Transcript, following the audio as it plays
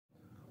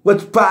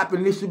What's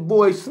poppin'? This your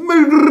boy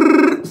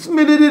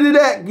Smitty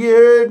that, you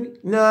heard me?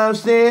 You know what I'm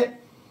saying?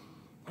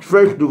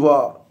 First of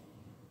all,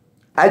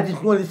 I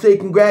just want to say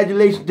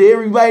congratulations to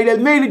everybody that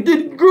made it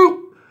to the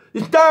group. The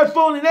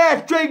Styrofoam and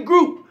Ashtray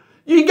group.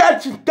 You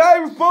got your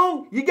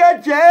Styrofoam, you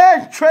got your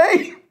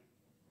Ashtray.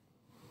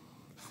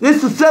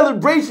 It's a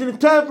celebration. It's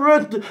time for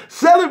us to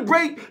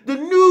celebrate the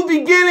new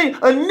beginning,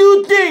 a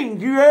new thing,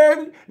 you heard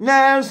me? Know what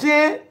I'm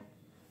saying?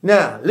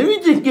 Now, let me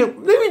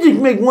just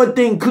make one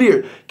thing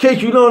clear, in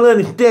case you don't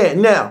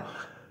understand. Now,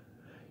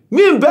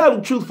 me and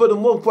Battlerap, for the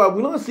most part,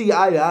 we don't see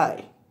eye to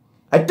eye.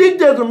 I think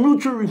there's a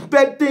mutual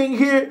respect thing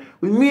here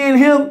with me and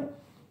him,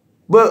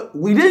 but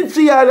we didn't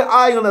see eye to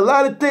eye on a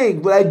lot of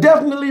things, but I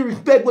definitely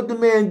respect what the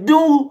man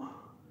do,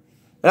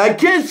 and I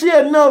can't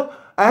say enough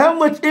how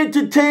much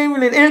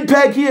entertainment and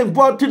impact he has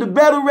brought to the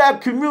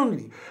Battlerap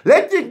community.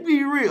 Let's just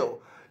be real.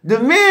 The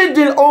man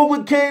done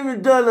overcame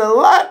and done a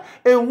lot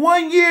in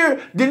 1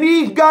 year than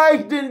these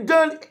guys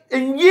done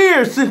in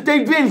years since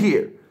they've been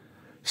here.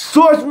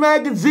 Source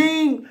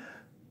Magazine,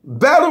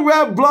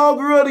 Battlerap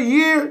Blogger of the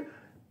Year.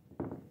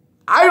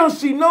 I don't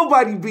see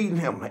nobody beating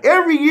him.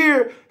 Every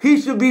year, he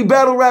should be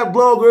Battlerap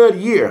Blogger of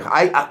the Year.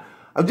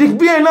 I'm just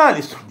being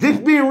honest,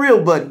 just being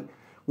real, buddy.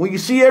 When you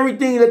see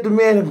everything that the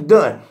man has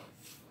done.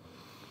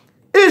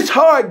 It's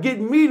hard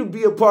getting me to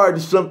be a part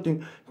of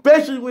something,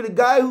 especially with a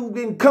guy who's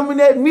been coming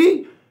at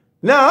me.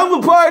 Now,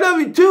 I'm a part of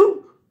it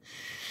too.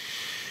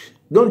 Shh,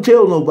 don't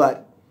tell nobody.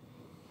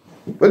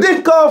 But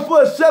this calls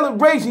for a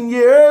celebration,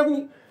 you heard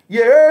me?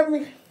 You heard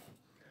me?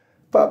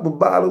 Pop a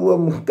bottle of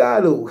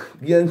Moscato.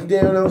 You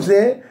understand what I'm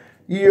saying?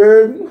 You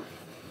heard me?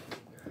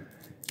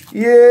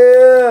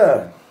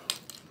 Yeah.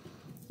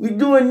 We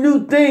doing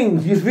new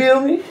things, you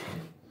feel me?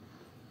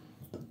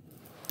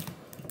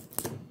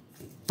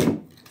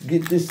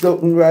 Get this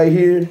open right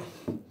here.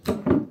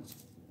 You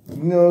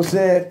know what I'm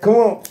saying? Come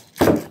on.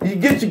 You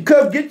get your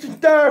cup, get your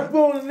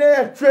Styrofoam and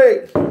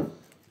Ashtrays.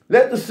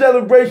 Let the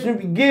celebration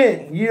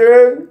begin. You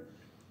heard me?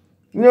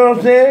 You know what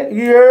I'm saying?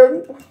 You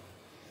heard me?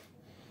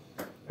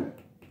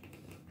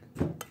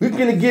 We're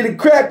gonna get it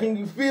cracking,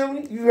 you feel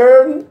me? You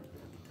heard me?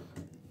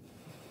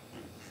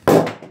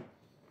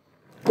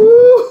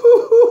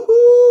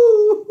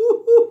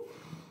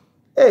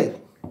 Hey,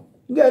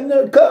 you got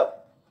another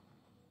cup?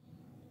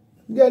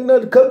 You got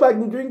another cup I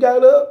can drink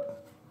out of?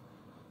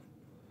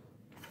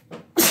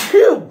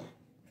 Phew!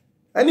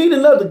 I need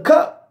another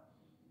cup.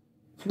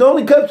 It's the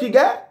only cup you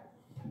got?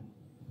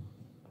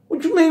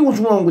 What you mean what's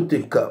wrong with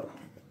this cup?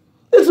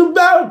 It's a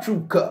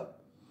Battlerap cup.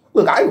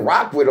 Look, I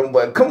rock with him,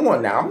 but come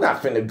on now. I'm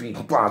not finna be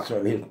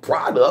sponsoring his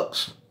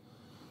products.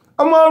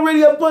 I'm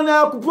already up on the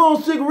Al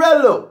Capone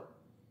cigaretto.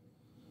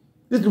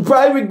 This is a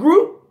private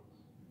group?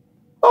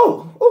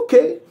 Oh,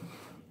 okay.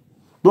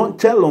 Don't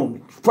tell on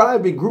me. It's a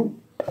private group.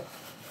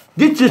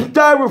 Get your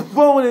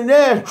Styrofoam and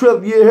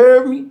Ashtray, you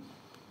heard me?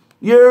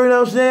 You heard what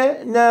I'm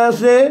saying? You know what I'm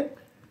saying?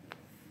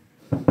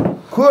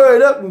 Pour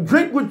it up and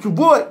drink with your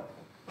boy.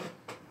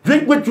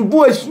 Drink with your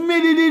boy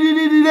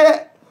Smitty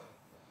that.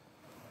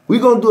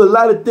 We're going to do a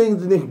lot of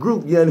things in this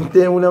group, you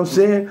understand what I'm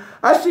saying?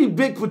 I see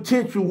big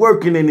potential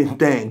working in this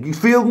thing, you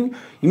feel me?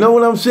 You know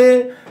what I'm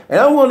saying?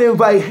 And I want to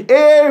invite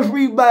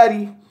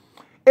everybody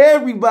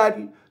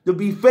to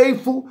be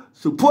faithful,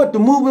 support the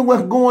movement,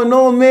 what's going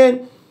on,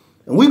 man.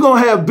 And we're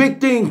going to have big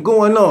things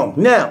going on.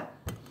 Now,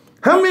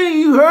 how many of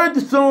you heard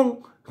the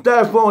song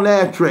Styrofoam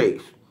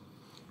Ashtrays?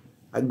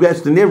 I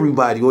guess than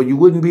everybody, or you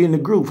wouldn't be in the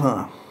group,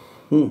 huh?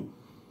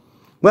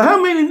 But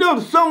how many know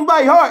the song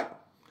by heart?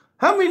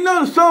 How many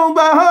know the song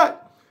by heart?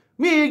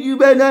 Me and you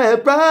better not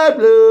have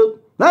problems.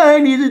 I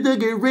ain't easy to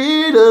get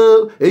rid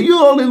of. And you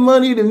owe the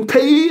money, then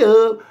pay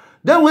up.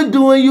 Then we're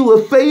doing you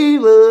a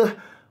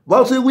favor.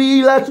 Boss said we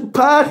eat lots of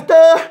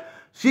pasta.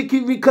 She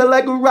keep me cut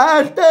like a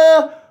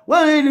rasta.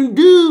 What ain't them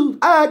dudes?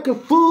 I can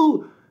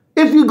fool.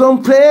 If you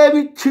gon' play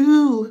me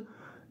too.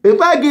 If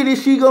I get it,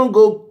 she gon'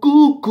 go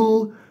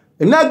cuckoo.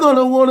 And not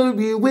gonna wanna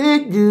be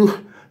with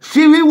you.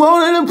 She be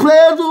wanting to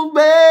play so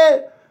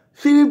bad.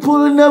 She be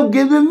pulling up,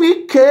 giving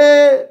me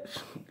cash.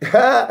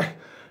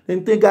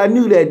 Didn't think I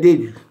knew that, did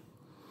you?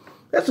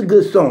 That's a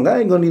good song. I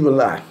ain't gonna even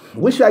lie.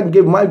 Wish I could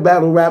get my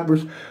battle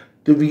rappers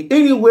to be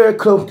anywhere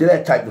close to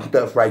that type of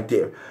stuff right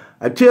there.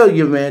 I tell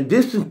you, man,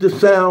 this is the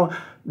sound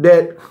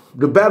that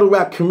the battle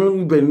rap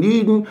community been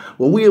needing,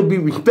 where we'll be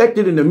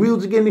respected in the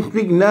music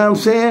industry, you know what I'm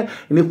saying?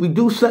 And if we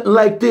do something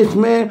like this,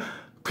 man,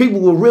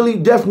 people will really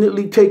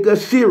definitely take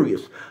us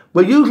serious.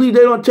 But usually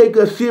they don't take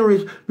us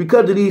serious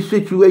because of these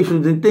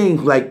situations and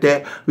things like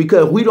that,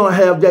 because we don't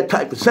have that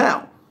type of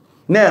sound.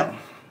 Now,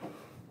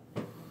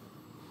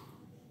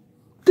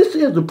 this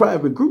is a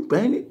private group,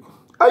 ain't it?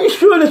 Are you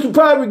sure this is a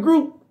private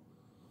group?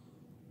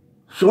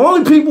 So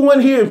only people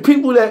in here are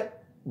people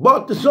that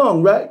bought the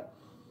song, right?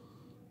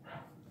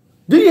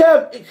 Do you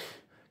have,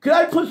 could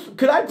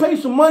I pay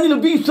some money to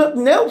be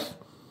something else?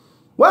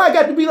 Why I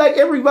got to be like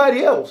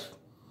everybody else?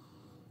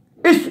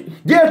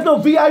 There's no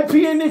VIP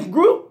in this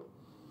group.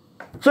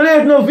 So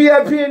there's no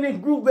VIP in this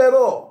group at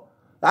all.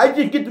 I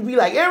just get to be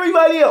like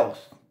everybody else.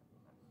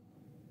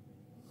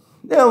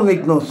 That don't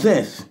make no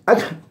sense. I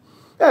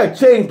Gotta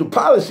change the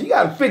policy. You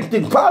gotta fix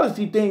this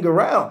policy thing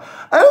around.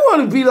 I don't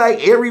want to be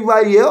like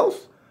everybody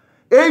else.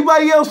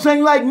 Everybody else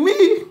ain't like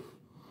me.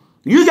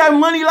 You got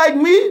money like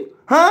me?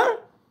 Huh?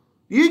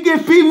 You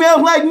get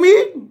females like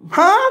me?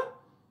 Huh?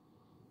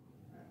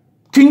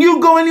 Can you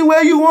go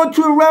anywhere you want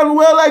to around the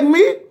world like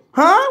me?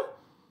 Huh?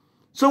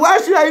 So why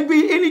should I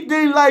be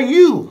anything like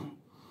you?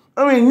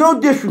 I mean, no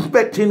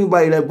disrespect to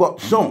anybody that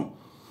bought some.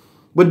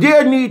 But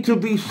there needs to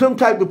be some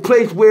type of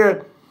place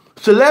where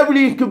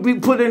celebrities could be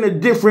put in a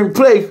different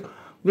place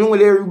than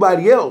with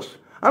everybody else.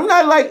 I'm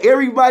not like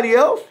everybody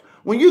else.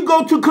 When you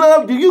go to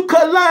clubs, do you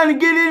cut line and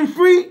get in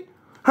free?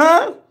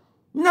 Huh?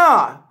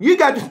 Nah. You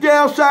got to stay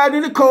outside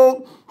in the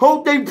cold,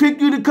 hope they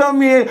pick you to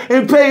come in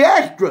and pay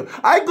extra.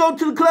 I go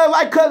to the club,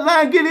 I cut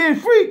line, get in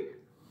free.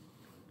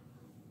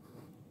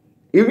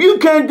 If you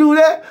can't do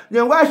that,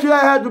 then why should I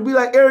have to be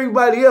like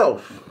everybody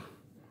else?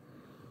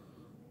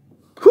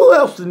 Who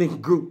else in this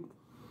group?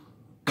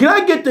 Can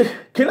I get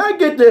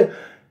the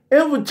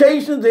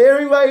invitations to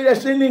everybody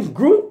that's in this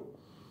group?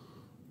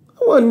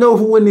 I want to know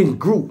who in this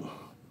group.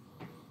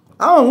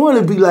 I don't want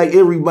to be like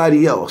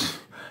everybody else.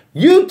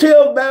 You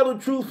tell Battle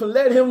Troops and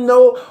let him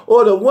know,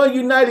 or the One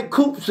United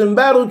Coops and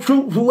Battle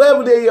Troops,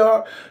 whoever they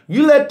are,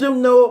 you let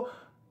them know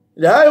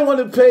that I don't want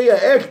to pay an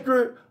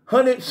extra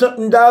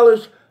 $100-something.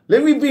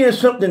 Let me be in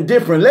something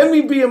different. Let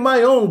me be in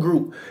my own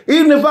group.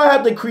 Even if I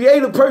have to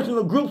create a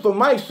personal group for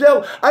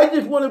myself, I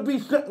just want to be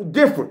something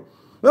different.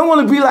 I don't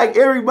want to be like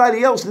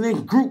everybody else in this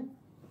group.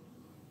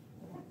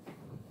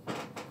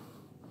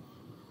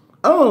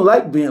 I don't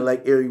like being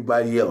like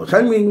everybody else.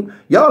 I mean,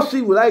 y'all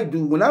see what I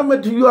do. When I'm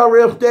at the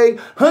URL stage,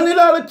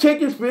 $100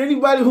 tickets for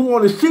anybody who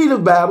want to see the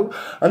battle,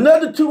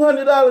 another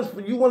 $200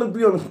 for you want to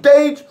be on the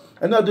stage,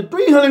 another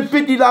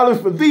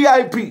 $350 for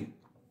VIP.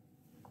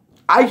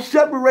 I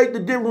separate the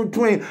difference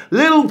between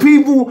little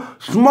people,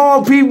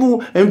 small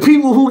people, and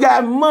people who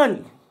got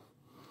money.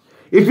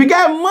 If you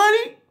got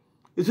money,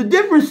 it's a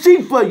different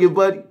seat for you,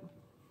 buddy.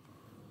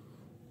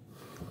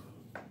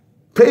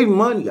 Pay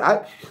money.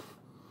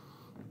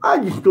 I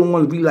just don't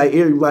want to be like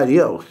everybody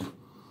else.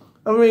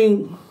 I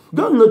mean,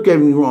 don't look at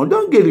me wrong.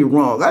 Don't get it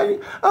wrong. I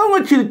don't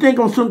want you to think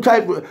I'm some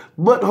type of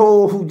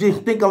butthole who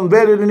just think I'm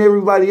better than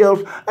everybody else.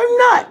 I'm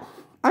not.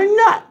 I'm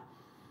not.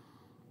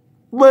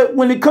 But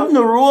when it comes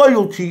to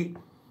royalty,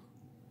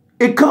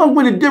 it comes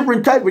with a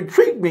different type of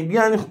treatment. You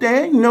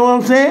understand? You know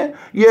what I'm saying?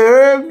 You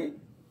heard me?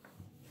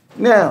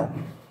 Now,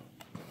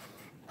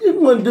 just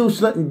want to do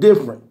something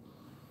different.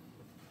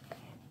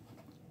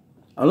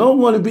 I don't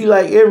want to be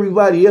like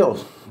everybody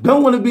else.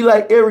 Don't want to be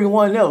like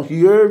everyone else.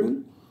 You heard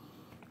me?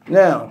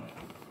 Now,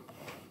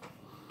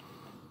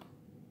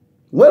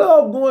 what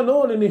all going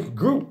on in this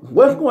group?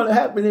 What's going to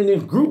happen in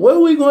this group? What are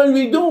we going to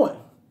be doing?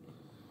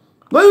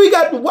 What do we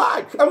got to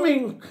watch? I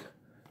mean,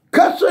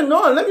 cut something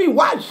on. Let me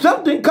watch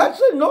something. Cut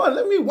something on.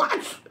 Let me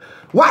watch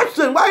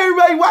something. Why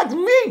everybody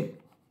watching me?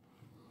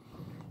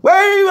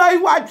 Why everybody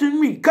watching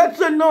me? Cut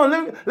something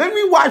on. Let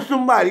me watch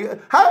somebody.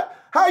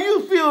 How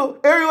you feel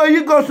everywhere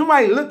you go?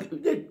 Somebody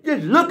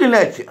just looking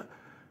at you.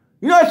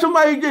 You know,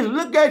 somebody just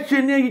look at you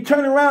and then you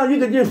turn around, you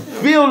can just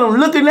feel them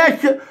looking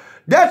at you.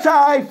 That's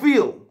how I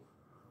feel.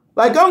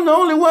 Like I'm the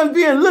only one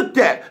being looked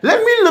at.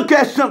 Let me look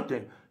at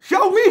something.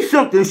 Show me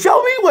something.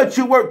 Show me what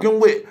you're working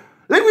with.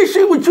 Let me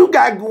see what you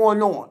got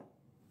going on.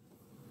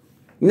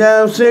 You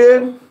know what I'm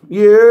saying?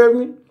 You heard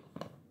me?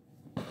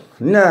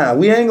 Nah,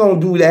 we ain't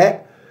gonna do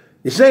that.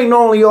 This ain't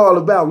only all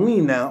about me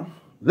now.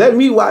 Let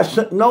me watch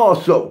something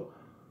also.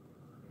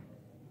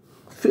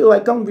 I feel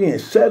like I'm being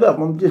set up.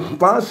 I'm just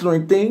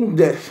sponsoring things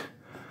that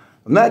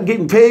I'm not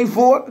getting paid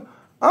for.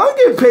 I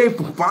don't get paid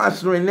for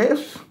sponsoring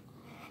this.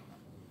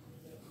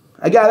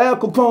 I got Al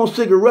Capone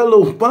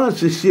Cigarillo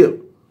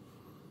sponsorship.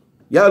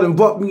 Y'all done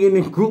bought me in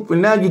this group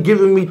and now you're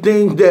giving me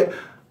things that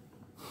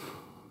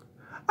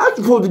I'm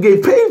supposed to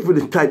get paid for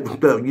this type of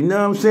stuff. You know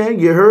what I'm saying?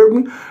 You heard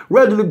me?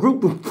 Whether the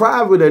group is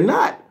private or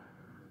not,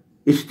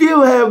 it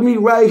still have me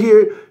right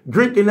here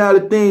drinking out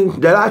of things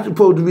that I'm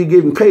supposed to be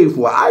getting paid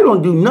for. I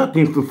don't do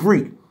nothing for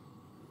free.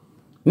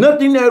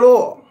 Nothing at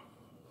all.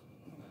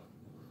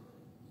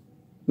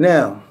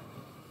 Now,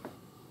 I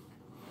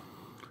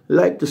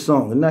like the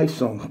song, a nice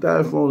song.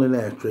 Styrofoams and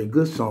Ashtrays,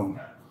 good song.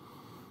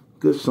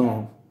 Good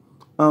song.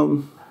 I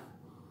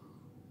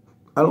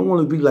don't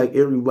want to be like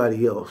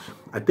everybody else.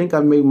 I think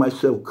I made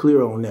myself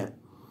clear on that.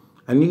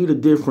 I need a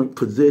different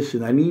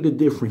position. I need a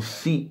different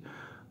seat.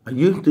 I'm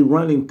used to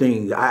running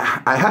things.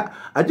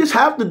 I just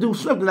have to do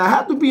something. I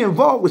have to be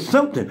involved with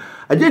something.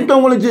 I just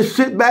don't want to just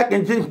sit back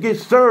and just get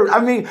served. I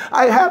mean,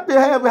 I got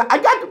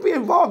to be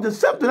involved in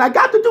something. I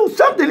got to do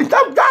something. It's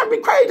not got to be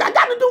crazy. I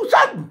got to do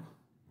something.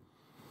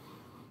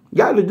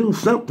 Got to do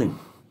something.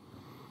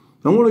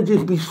 I don't want to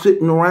just be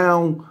sitting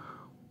around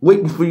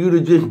waiting for you to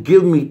just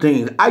give me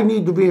things. I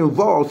need to be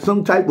involved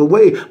some type of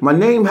way. My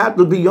name has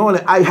to be on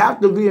it. I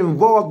have to be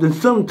involved in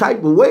some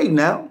type of way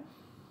now.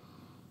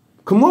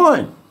 Come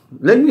on.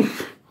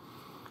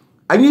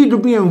 I need to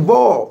be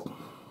involved.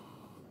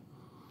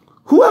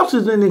 Who else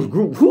is in this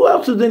group? Who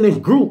else is in this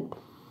group?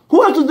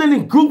 Who else is in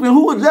this group and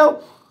who is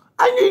else?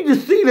 I need to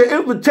see the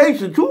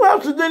invitations. Who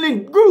else is in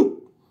this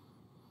group?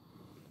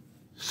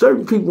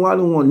 Certain people I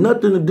don't want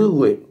nothing to do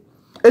with.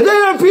 Is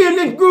ARP in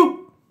this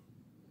group?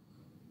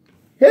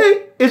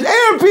 Hey, is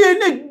ARP in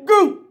this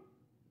group?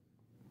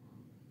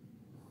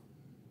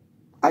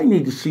 I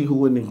need to see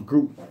who in this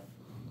group.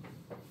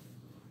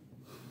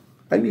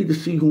 I need to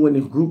see who in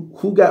this group.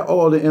 Who got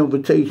all the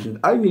invitations?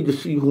 I need to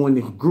see who in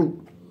this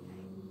group.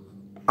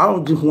 I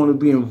don't just want to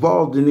be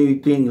involved in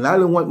anything, and I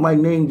don't want my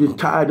name just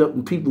tied up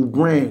in people's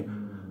brand.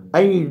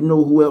 I need to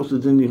know who else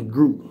is in this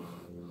group.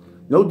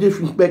 No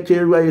disrespect to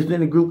everybody that's in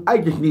the group. I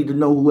just need to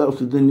know who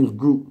else is in this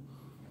group.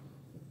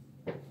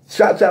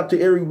 Shouts out to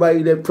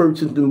everybody that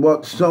purchased and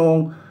bought the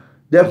song.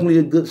 Definitely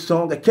a good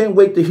song. I can't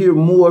wait to hear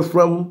more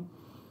from them.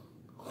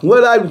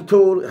 What I was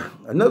told,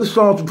 another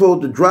song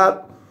supposed to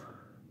drop,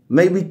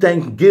 maybe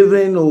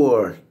Thanksgiving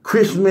or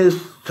Christmas,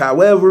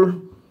 however.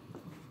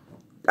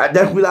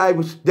 That's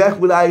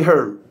what I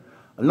heard.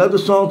 Another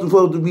song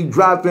supposed to be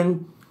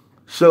dropping.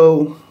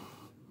 So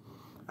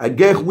I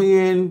guess we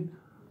in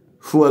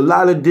for a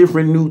lot of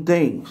different new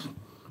things.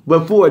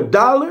 But for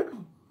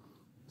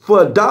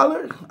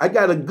 $1, I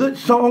got a good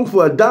song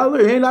for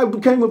 $1, and I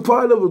became a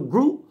part of a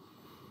group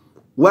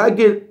where I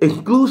get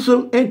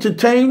exclusive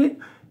entertainment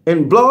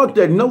and blogs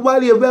that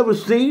nobody have ever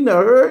seen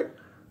or heard.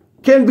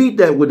 Can't beat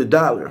that with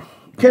 $1.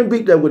 Can't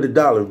beat that with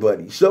 $1,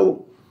 buddy.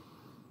 So,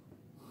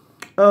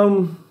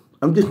 I'm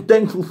just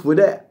thankful for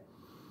that.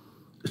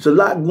 It's a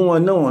lot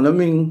going on. I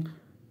mean,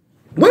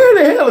 where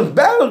the hell is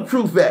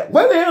Battlerap at?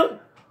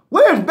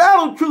 Where's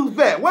Battlerap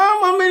at? Why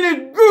am I in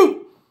this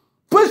group?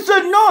 Put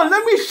something on.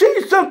 Let me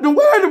see something.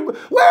 Where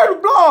are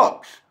the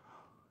blogs?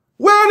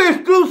 Where are the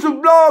exclusive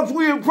blogs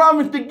we have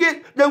promised to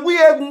get that we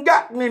haven't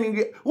gotten any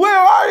yet? Where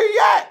are they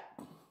at?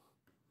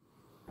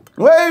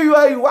 Where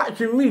are you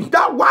watching me?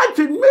 Stop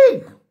watching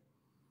me.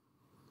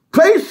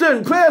 Play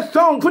something, play a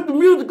song, put the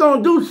music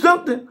on, do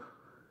something.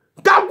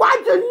 Stop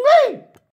watching me.